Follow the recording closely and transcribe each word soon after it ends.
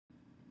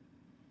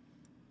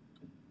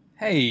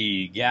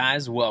Hey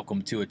guys,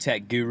 welcome to a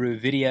Tech Guru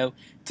video.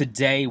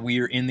 Today we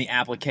are in the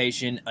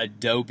application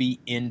Adobe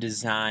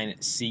InDesign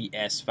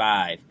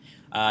CS5.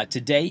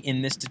 Today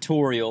in this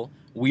tutorial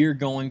we are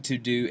going to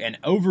do an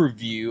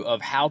overview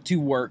of how to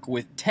work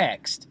with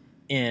text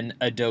in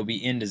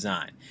Adobe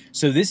InDesign.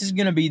 So this is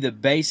going to be the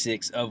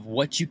basics of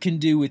what you can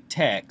do with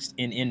text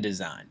in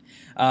InDesign.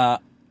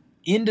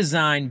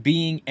 InDesign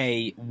being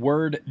a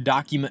Word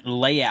document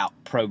layout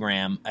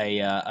program,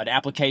 an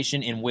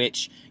application in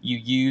which you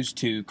use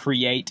to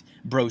create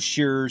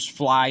brochures,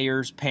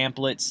 flyers,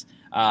 pamphlets,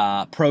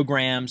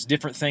 programs,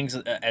 different things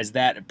as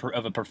that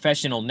of a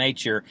professional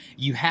nature,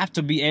 you have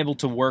to be able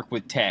to work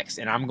with text,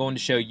 and I'm going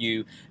to show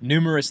you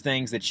numerous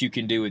things that you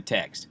can do with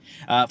text.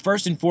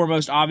 First and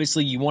foremost,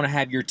 obviously, you want to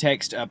have your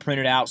text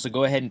printed out, so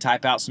go ahead and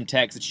type out some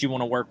text that you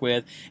want to work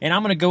with, and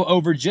I'm going to go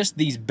over just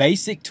these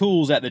basic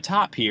tools at the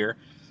top here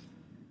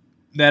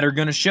that are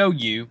going to show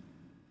you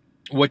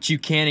what you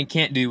can and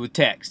can't do with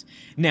text.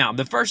 Now,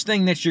 the first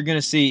thing that you're going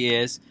to see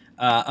is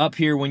up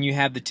here when you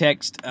have the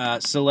text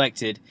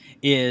selected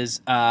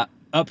is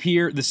up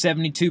here, the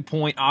 72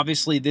 point,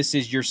 obviously this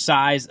is your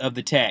size of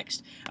the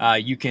text.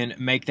 You can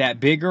make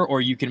that bigger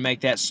or you can make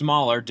that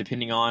smaller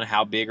depending on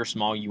how big or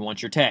small you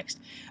want your text.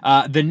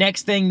 The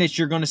next thing that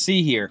you're going to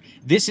see here,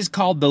 this is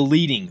called the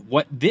leading.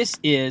 What this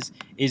is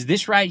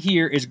this right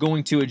here is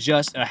going to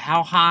adjust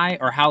how high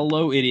or how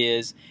low it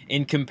is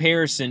in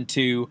comparison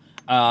to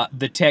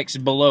the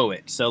text below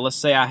it. So let's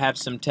say I have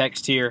some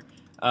text here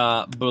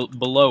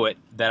below it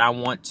that I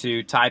want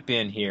to type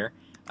in here.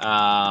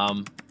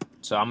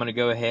 So I'm going to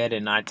go ahead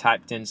and I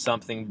typed in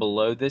something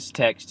below this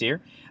text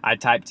here. I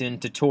typed in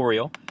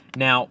tutorial.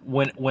 Now,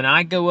 when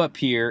I go up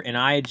here and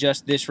I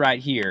adjust this right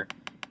here,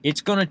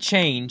 it's going to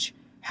change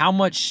how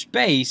much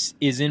space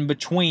is in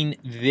between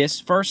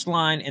this first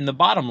line and the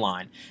bottom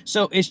line.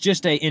 So it's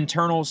just an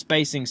internal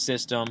spacing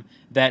system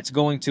that's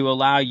going to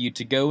allow you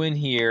to go in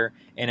here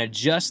and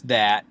adjust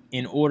that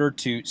in order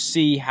to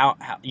see how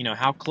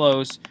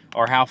close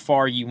or how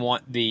far you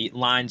want the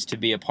lines to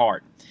be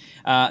apart.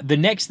 The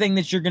next thing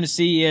that you're going to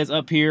see is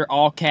up here,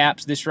 all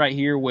caps. This right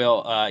here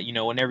will,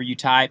 whenever you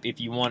type,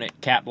 if you want it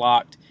cap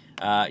locked,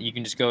 you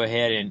can just go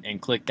ahead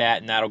and click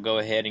that, and that'll go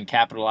ahead and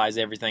capitalize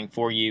everything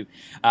for you.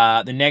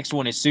 The next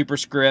one is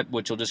superscript,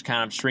 which will just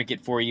kind of shrink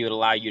it for you. It'll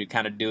allow you to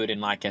kind of do it in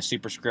like a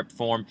superscript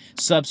form.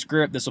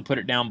 Subscript, this will put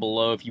it down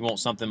below if you want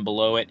something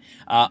below it.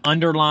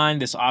 Underline,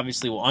 this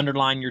obviously will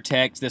underline your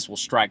text. This will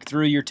strike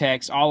through your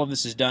text. All of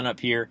this is done up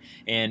here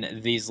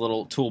in these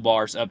little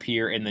toolbars up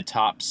here in the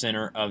top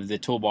center of the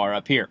toolbar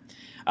up here.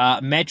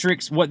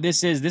 Metrics, what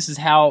this is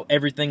how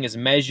everything is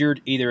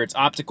measured. Either it's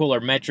optical or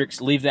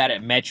metrics. Leave that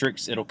at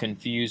metrics. It'll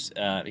confuse,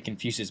 it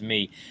confuses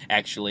me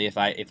actually if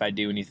I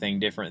do anything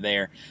different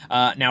there.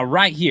 Now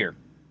right here,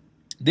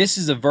 this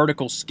is a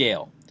vertical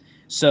scale.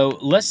 So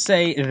let's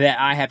say that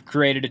I have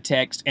created a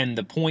text and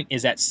the point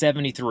is at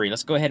 73.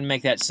 Let's go ahead and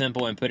make that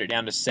simple and put it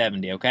down to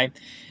 70, okay?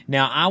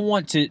 Now I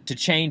want to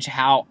change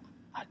how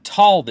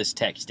tall this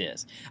text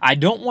is. I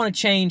don't want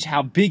to change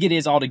how big it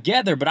is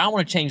altogether, but I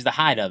want to change the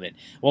height of it.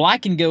 Well, I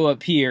can go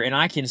up here and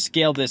I can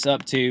scale this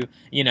up to,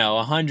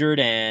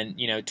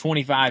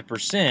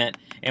 125%.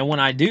 And when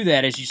I do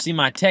that, as you see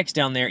my text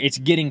down there, it's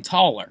getting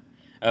taller.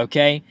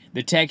 Okay,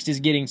 the text is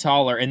getting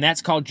taller, and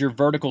that's called your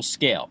vertical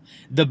scale.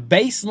 The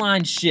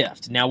baseline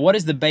shift. Now, what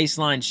is the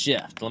baseline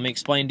shift? Let me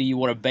explain to you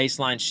what a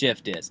baseline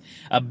shift is.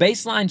 A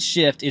baseline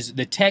shift is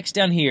the text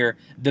down here.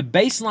 The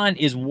baseline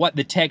is what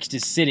the text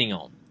is sitting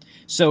on.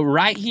 So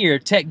right here,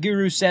 Tech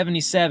Guru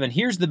 77,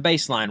 here's the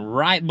baseline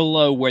right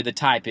below where the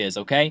type is,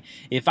 okay?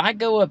 If I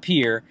go up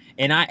here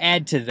and I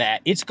add to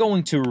that, it's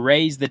going to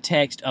raise the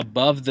text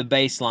above the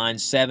baseline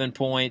 7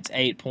 points,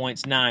 8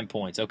 points, 9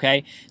 points,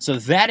 okay? So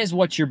that is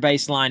what your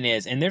baseline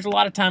is. And there's a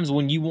lot of times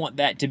when you want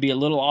that to be a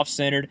little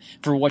off-centered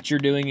for what you're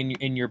doing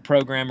in your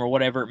program or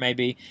whatever it may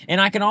be. And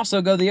I can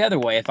also go the other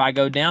way. If I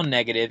go down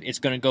negative, it's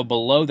going to go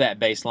below that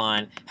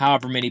baseline,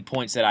 however many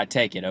points that I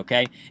take it,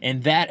 okay?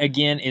 And that,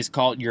 again, is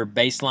called your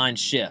baseline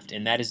shift,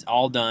 and that is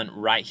all done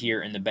right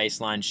here in the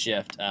baseline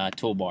shift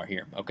toolbar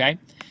here, okay?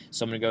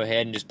 So I'm going to go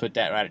ahead and just put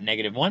that right at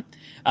 -1.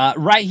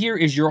 Right here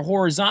is your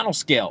horizontal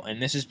scale,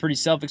 and this is pretty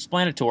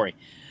self-explanatory.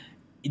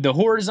 The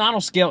horizontal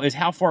scale is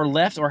how far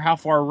left or how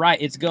far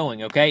right it's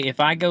going, okay?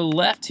 If I go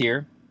left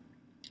here,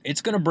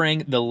 it's going to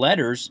bring the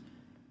letters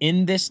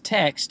in this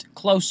text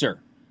closer.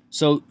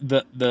 So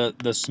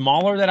the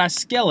smaller that I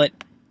scale it,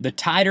 the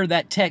tighter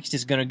that text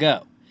is going to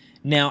go.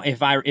 Now,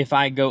 if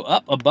I go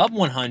up above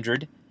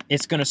 100,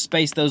 it's going to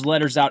space those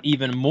letters out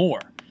even more.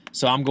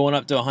 So I'm going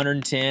up to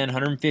 110,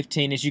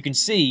 115. As you can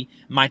see,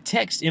 my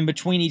text in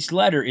between each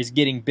letter is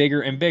getting bigger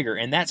and bigger,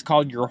 and that's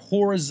called your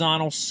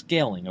horizontal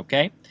scaling,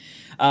 okay?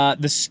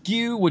 The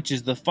skew, which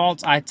is the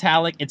false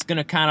italic, it's going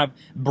to kind of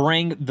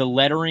bring the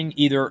lettering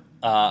either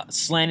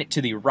slant it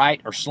to the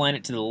right or slant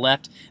it to the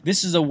left.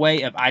 This is a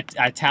way of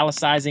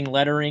italicizing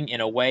lettering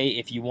in a way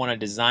if you want to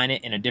design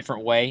it in a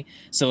different way.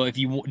 So if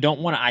you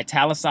don't want to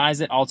italicize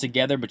it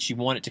altogether, but you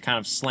want it to kind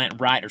of slant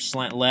right or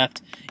slant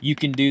left, you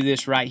can do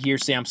this right here.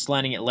 Say I'm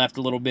slanting it left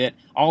a little bit.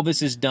 All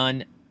this is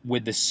done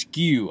with the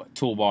skew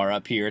toolbar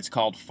up here. It's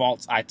called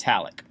false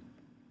italic.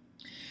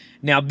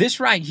 Now this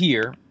right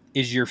here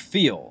is your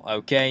fill,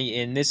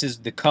 okay? And this is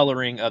the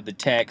coloring of the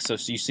text. So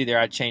you see there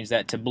I changed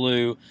that to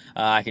blue.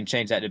 I can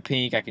change that to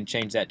pink. I can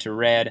change that to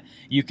red.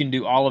 You can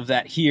do all of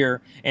that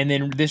here. And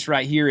then this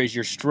right here is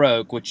your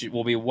stroke, which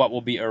will be what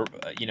will be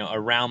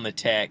around the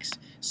text.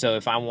 So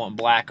if I want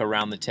black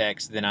around the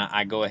text, then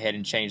I go ahead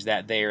and change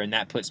that there, and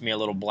that puts me a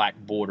little black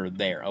border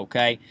there,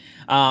 okay?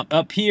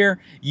 Up here,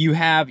 you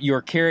have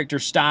your character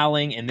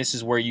styling, and this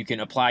is where you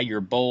can apply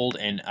your bold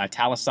and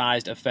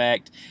italicized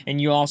effect, and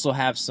you also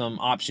have some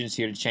options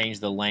here to change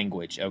the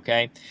language,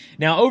 okay?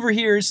 Now, over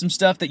here is some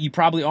stuff that you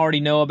probably already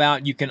know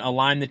about. You can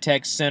align the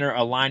text center,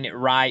 align it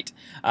right,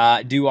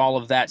 do all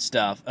of that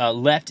stuff.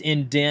 Left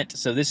indent,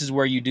 so this is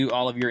where you do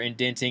all of your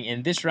indenting,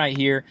 and this right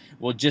here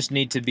will just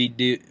need to be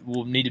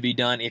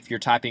done if you're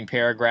typing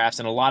paragraphs,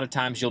 and a lot of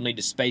times you'll need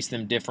to space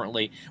them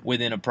differently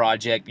within a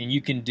project, and you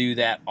can do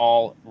that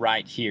all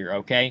right here,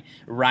 okay?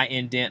 Right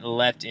indent,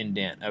 left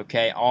indent,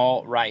 okay?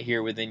 All right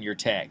here within your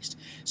text.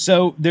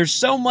 So there's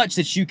so much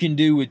that you can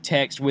do with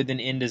text within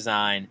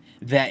InDesign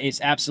that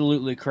it's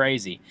absolutely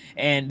crazy,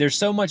 and there's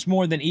so much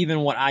more than even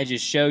what I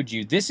just showed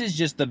you. This is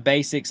just the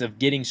basics of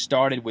getting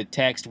started with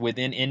text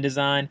within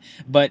InDesign,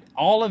 but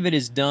all of it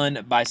is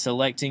done by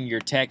selecting your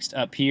text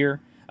up here,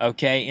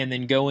 okay, and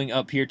then going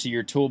up here to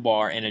your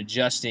toolbar and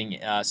adjusting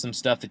some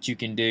stuff that you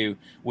can do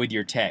with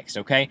your text,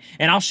 okay?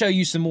 And I'll show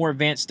you some more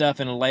advanced stuff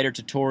in a later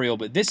tutorial,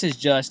 but this is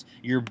just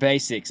your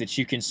basics that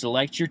you can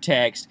select your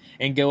text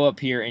and go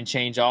up here and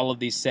change all of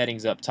these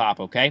settings up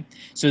top, okay?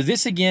 So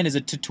this again is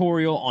a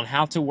tutorial on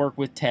how to work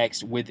with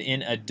text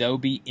within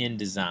Adobe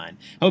InDesign.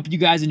 Hope you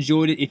guys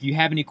enjoyed it. If you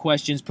have any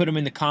questions, put them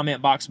in the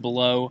comment box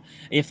below.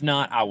 If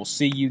not, I will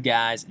see you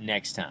guys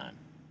next time.